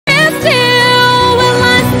still? Will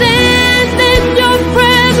I stand in your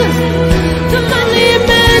presence to only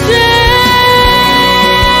imagine?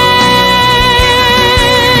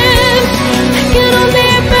 I can only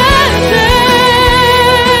imagine.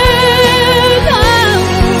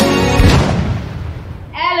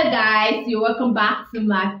 Hello guys, you're welcome back to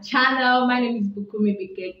my channel. My name is Bukumi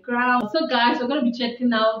Big Crown. So guys, we're gonna be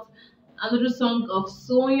checking out another song of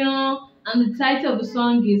SoHyang, and the title of the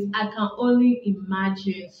song is I Can Only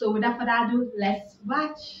Imagine. So without further ado, let's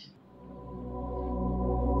watch.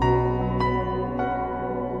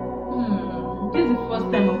 This is the first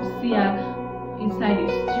time I will see her inside a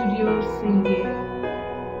studio singing.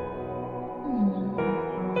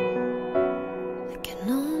 I can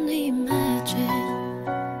only imagine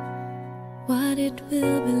what it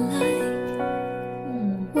will be like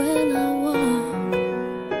when I walk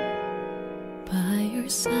by your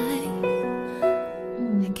side.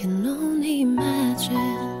 I can only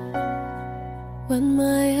imagine when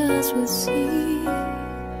my eyes will see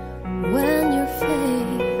when your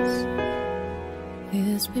face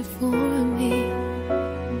is before me.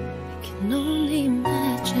 I can only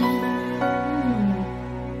imagine.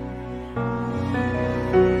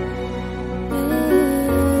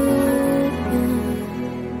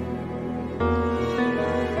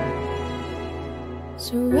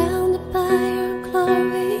 Surrounded by your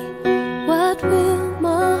glory, what will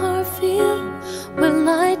my heart feel? Will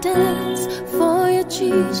I dance for you,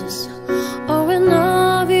 Jesus? Or in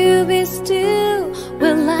awe of you be still?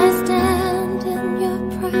 Will I stand in your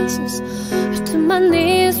presence? Or to my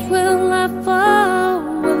knees will I fall?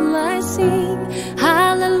 Will I sing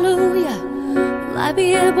hallelujah? Will I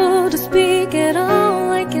be able to speak at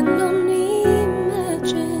all? I can only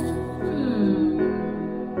imagine.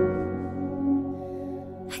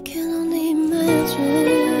 I can only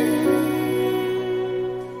imagine.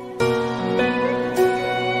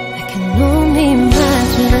 I can only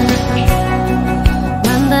imagine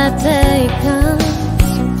when that day comes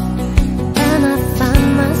and I find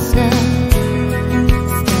myself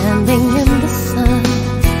standing in the sun.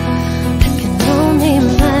 I can only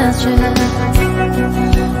imagine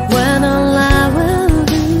when all I will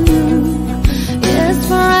do is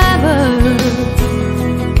forever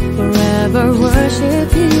worship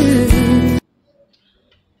you.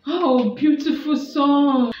 Oh, beautiful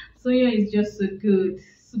song. SoHyang is just so good,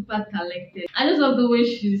 super talented. I just love the way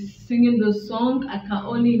she's singing the song. I can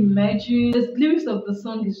only imagine. The lyrics of the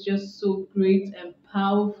song is just so great and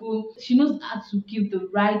powerful. She knows how to give the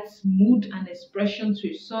right mood and expression to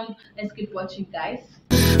a song. Let's keep watching, guys.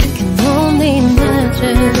 I can only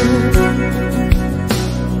imagine.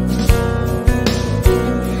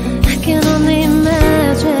 I can only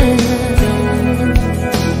imagine.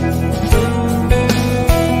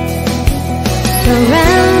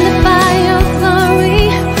 Surrounded by your glory,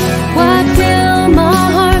 what will my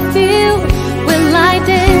heart feel? Will I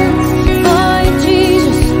dance for you,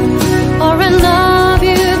 Jesus? Or in awe of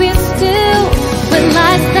you be still? Will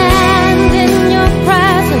I stand in your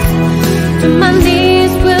presence? To my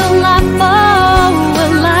knees will I fall?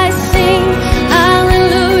 Will I sing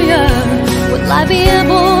hallelujah? Will I be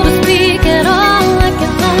able to speak at all? I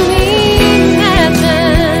can only imagine.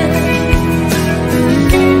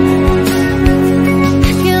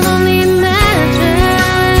 I can only imagine.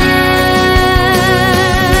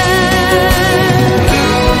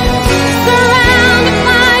 Surrounded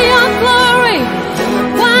by your glory,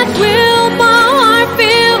 what will my heart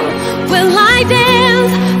feel? Will I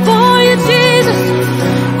dance for you, Jesus?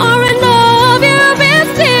 Or in awe of you be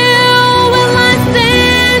still? Will I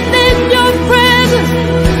stand in your presence?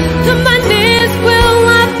 To my knees will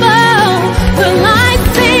I bow? Will I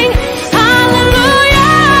sing hallelujah?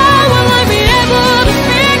 Will I be able to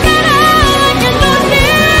speak at all? I can only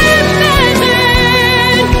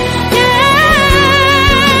imagine. Yes,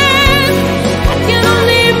 I can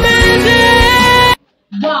only imagine.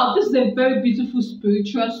 Wow, this is a very beautiful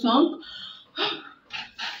spiritual song.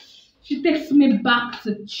 She takes me back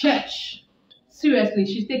to church. Seriously,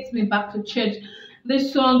 she takes me back to church.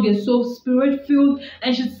 This song is so spirit filled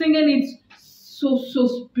and she's singing it so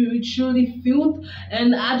spiritually filled,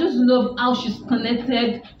 and I just love how she's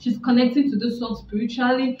connecting to this song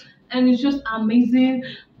spiritually, and it's just amazing.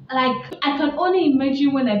 Like, I can only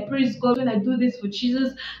imagine when I praise God, when I do this for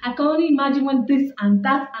Jesus. I can only imagine when this and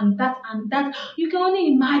that and that and that. You can only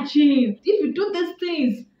imagine if you do these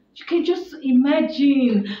things. You can just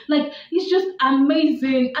imagine. Like, it's just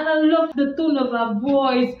amazing. And I love the tone of her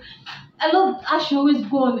voice. I love how she always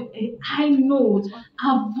go on a high note.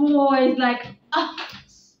 Her voice, like, I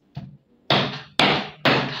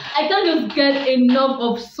can't just get enough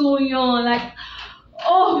of SoHyang. Like,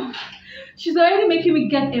 oh, she's already making me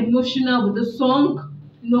get emotional with the song.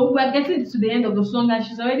 We're getting to the end of the song and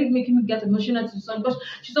she's already making me get emotional to the song because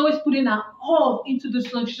she's always putting her all into the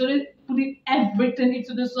song. She's always putting everything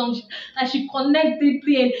into the song. She connects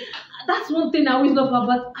deeply, and that's one thing I always love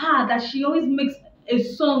about her, that she always makes a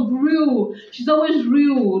song real. She's always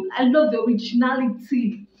real. I love the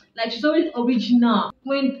originality. Like, she's always original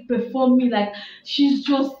when performing. Like, she's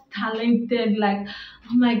just talented. Like,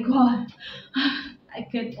 oh my god. I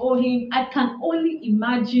can only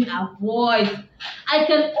imagine her voice. I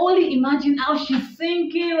can only imagine how she's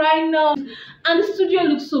singing right now. And the studio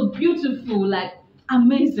looks so beautiful, like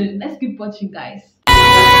amazing. Let's keep watching, guys.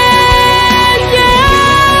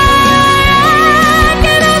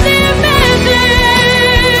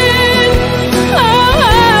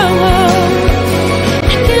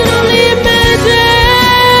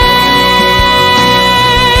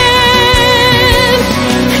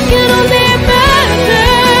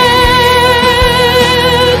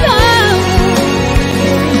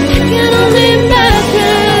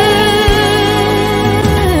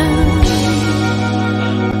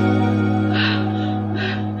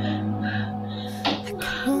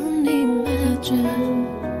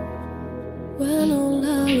 When all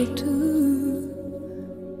I will do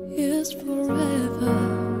is forever,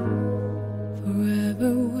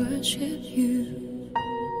 forever worship you.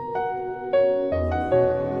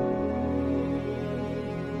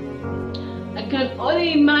 I can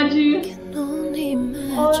only imagine.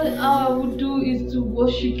 All I would do is to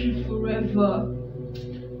worship you forever.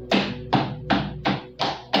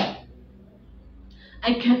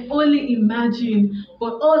 I can only imagine,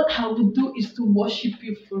 but all I would do is to worship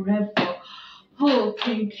you forever. Oh,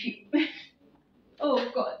 thank you. Oh,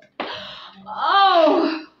 God.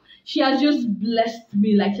 Oh, she has just blessed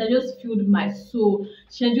me. Like, she has just filled my soul.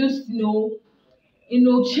 She has just,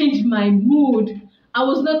 changed my mood. I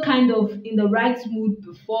was not kind of in the right mood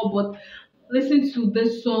before, but listening to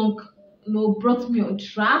this song, brought me on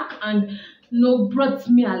track and, brought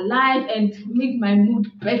me alive and made my mood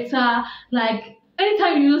better. Like,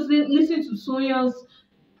 anytime you listen to SoHyang's,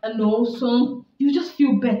 song, you just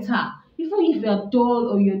feel better. Even if you're dull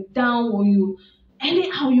or you're down or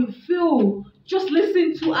anyhow you feel, just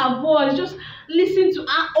listen to her voice. Just listen to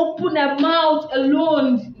her open her mouth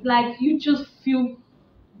alone. Like, you just feel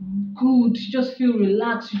good, you just feel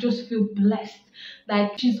relaxed, you just feel blessed.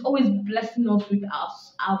 Like, she's always blessing us with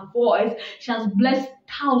our voice. She has blessed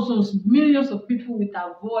thousands, millions of people with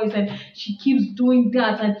her voice, and she keeps doing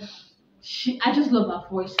that. And I just love her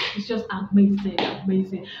voice. It's just amazing,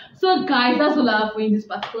 amazing. So, guys, that's all I have for you in this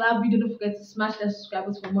particular video. Don't forget to smash that subscribe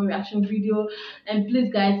button for more reaction video, and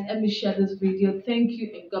please, guys, help me share this video. Thank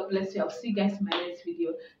you and God bless you. I'll see you guys in my next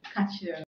video. Catch you.